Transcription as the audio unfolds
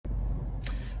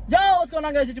What's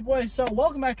going on, guys? It's your boy. So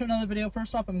welcome back to another video.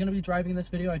 First off, I'm going to be driving this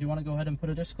video. I do want to go ahead and put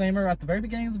a disclaimer at the very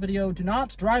beginning of the video. Do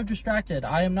not drive distracted.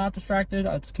 I am not distracted.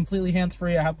 It's completely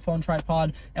hands-free. I have a phone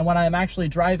tripod, and when I am actually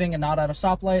driving and not at a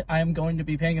stoplight, I am going to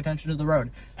be paying attention to the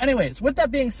road. Anyways, with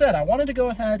that being said, I wanted to go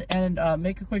ahead and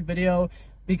make a quick video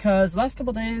because the last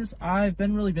couple days I've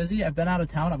been really busy. I've been out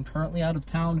of town. I'm currently out of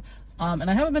town,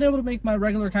 and I haven't been able to make my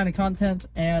regular kind of content.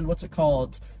 And what's it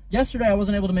called? Yesterday, I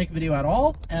wasn't able to make a video at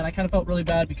all, and I kind of felt really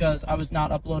bad because I was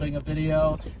not uploading a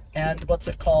video, and what's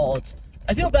it called?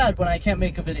 I feel bad when I can't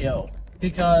make a video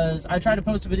because I try to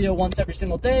post a video once every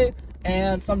single day,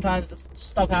 and sometimes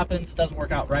stuff happens, it doesn't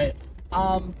work out right.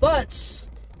 But,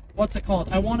 what's it called?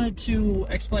 I wanted to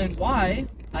explain why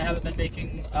I haven't been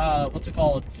making,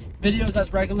 videos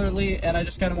as regularly, and I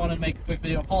just kind of wanted to make a quick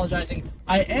video apologizing.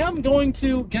 I am going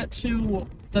to get to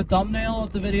the thumbnail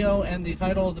of the video and the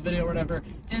title of the video or whatever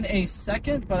in a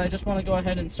second, but I just want to go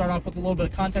ahead and start off with a little bit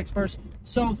of context first.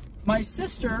 So my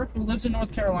sister, who lives in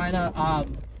North Carolina,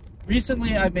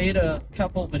 recently I made a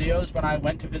couple videos when I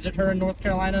went to visit her in North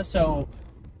Carolina, so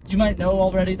you might know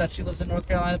already that she lives in North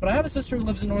Carolina, but I have a sister who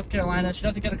lives in North Carolina. She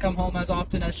doesn't get to come home as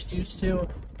often as she used to,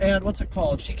 and what's it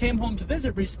called? She came home to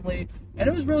visit recently, and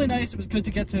it was really nice. It was good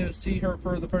to get to see her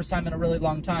for the first time in a really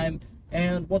long time,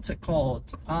 and what's it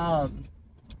called?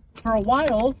 For a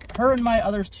while, her and my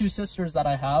other two sisters that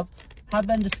I have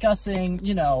been discussing,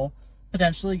 you know,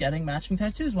 potentially getting matching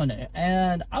tattoos one day.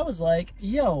 And I was like,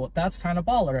 yo, that's kind of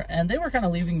baller. And they were kind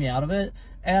of leaving me out of it.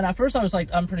 And at first I was like,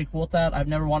 I'm pretty cool with that. I've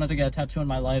never wanted to get a tattoo in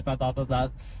my life. I thought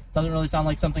that doesn't really sound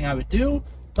like something I would do.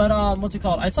 But, what's it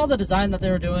called? I saw the design that they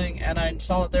were doing, and I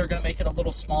saw that they were going to make it a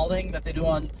little Spalding that they do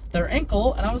on their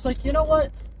ankle. And I was like, you know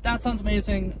what? That sounds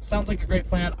amazing. Sounds like a great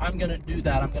plan. I'm going to do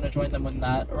that. I'm going to join them in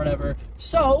that or whatever.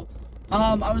 So,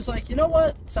 I was like, you know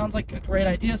what? Sounds like a great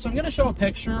idea. So I'm going to show a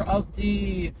picture of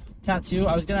the tattoo.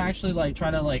 I was going to actually, like,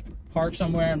 try to, like, park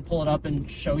somewhere and pull it up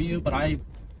and show you, but I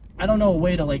don't know a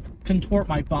way to, like, contort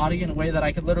my body in a way that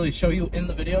I could literally show you in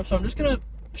the video. So I'm just going to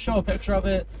show a picture of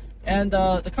it. And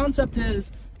the concept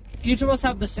is each of us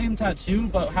have the same tattoo,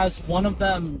 but has one of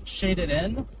them shaded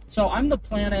in. So I'm the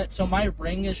planet, so my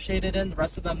ring is shaded in. The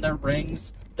rest of them, they're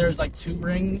rings. There's like 2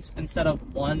 rings instead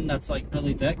of one that's like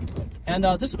really thick. And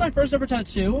this is my first ever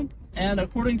tattoo. And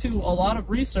according to a lot of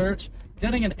research,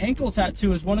 getting an ankle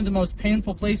tattoo is one of the most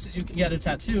painful places you can get a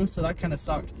tattoo. So that kind of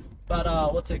sucked. But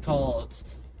what's it called?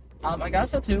 I got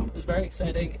a tattoo. It was very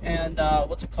exciting. And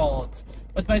what's it called?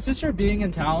 With my sister being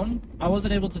in town, I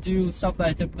wasn't able to do stuff that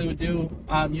I typically would do.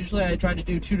 Usually I try to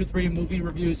do 2 to 3 movie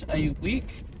reviews a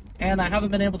week, and I haven't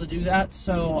been able to do that,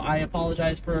 so I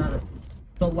apologize for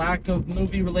the lack of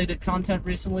movie-related content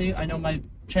recently. I know my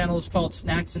channel is called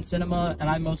Snacks and Cinema, and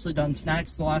I've mostly done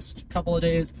snacks the last couple of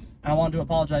days, and I wanted to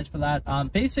apologize for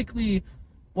that. Basically,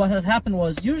 what had happened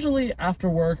was, usually after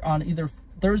work on either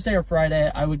Thursday or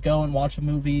Friday, I would go and watch a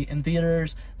movie in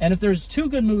theaters, and if there's 2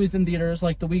 good movies in theaters,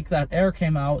 like the week that Air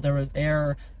came out, there was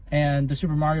Air and the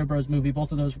Super Mario Bros. Movie.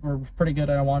 Both of those were pretty good,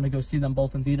 and I wanted to go see them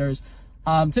both in theaters.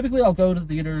 Typically, I'll go to the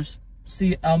theaters,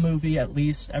 see a movie at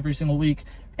least every single week,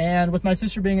 and with my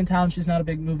sister being in town, she's not a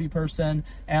big movie person,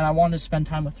 and I wanted to spend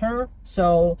time with her.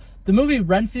 So the movie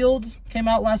Renfield came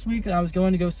out last week, and I was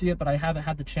going to go see it, but I haven't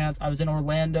had the chance. I was in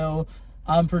Orlando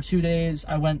for 2 days.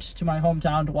 I went to my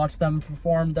hometown to watch them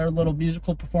perform their little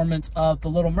musical performance of The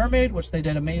Little Mermaid, which they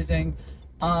did amazing.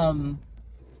 And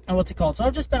what's it called? So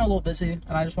I've just been a little busy,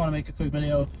 and I just want to make a quick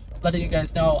video letting you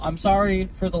guys know. I'm sorry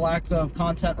for the lack of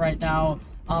content right now.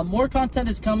 More content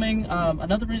is coming.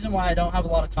 Another reason why I don't have a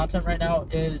lot of content right now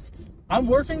is I'm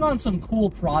working on some cool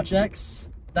projects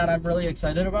that I'm really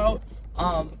excited about.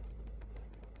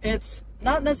 It's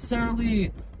not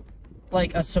necessarily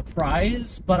like a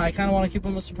surprise, but I kind of want to keep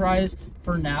them a surprise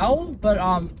for now. But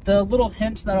the little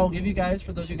hint that I'll give you guys,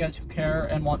 for those of you guys who care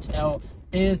and want to know,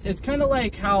 is it's kind of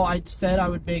like how I said I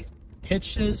would make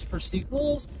pitches for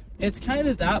sequels. It's kind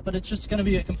of that, but it's just going to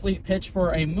be a complete pitch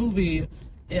for a movie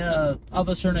of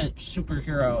a certain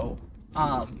superhero.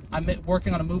 I'm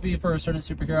working on a movie for a certain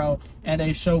superhero and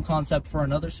a show concept for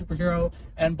another superhero,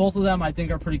 and both of them I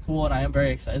think are pretty cool and I am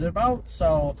very excited about.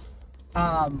 So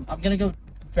I'm going to go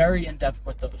very in-depth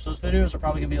with those. Those videos are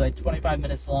probably going to be like 25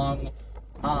 minutes long,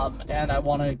 and I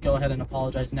want to go ahead and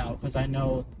apologize now because I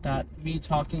know that me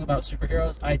talking about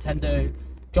superheroes, I tend to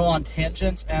go on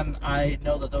tangents, and I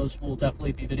know that those will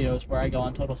definitely be videos where I go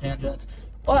on total tangents.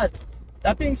 But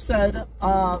that being said,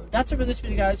 that's it for this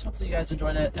video, guys. Hopefully you guys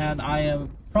enjoyed it, and I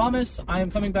am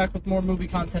coming back with more movie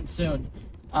content soon.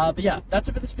 But yeah, that's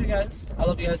it for this video, guys. I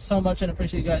love you guys so much and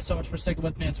appreciate you guys so much for sticking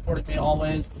with me and supporting me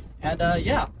always. And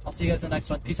yeah, I'll see you guys in the next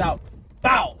one. Peace out.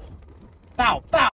 Bow! Bow! Bow!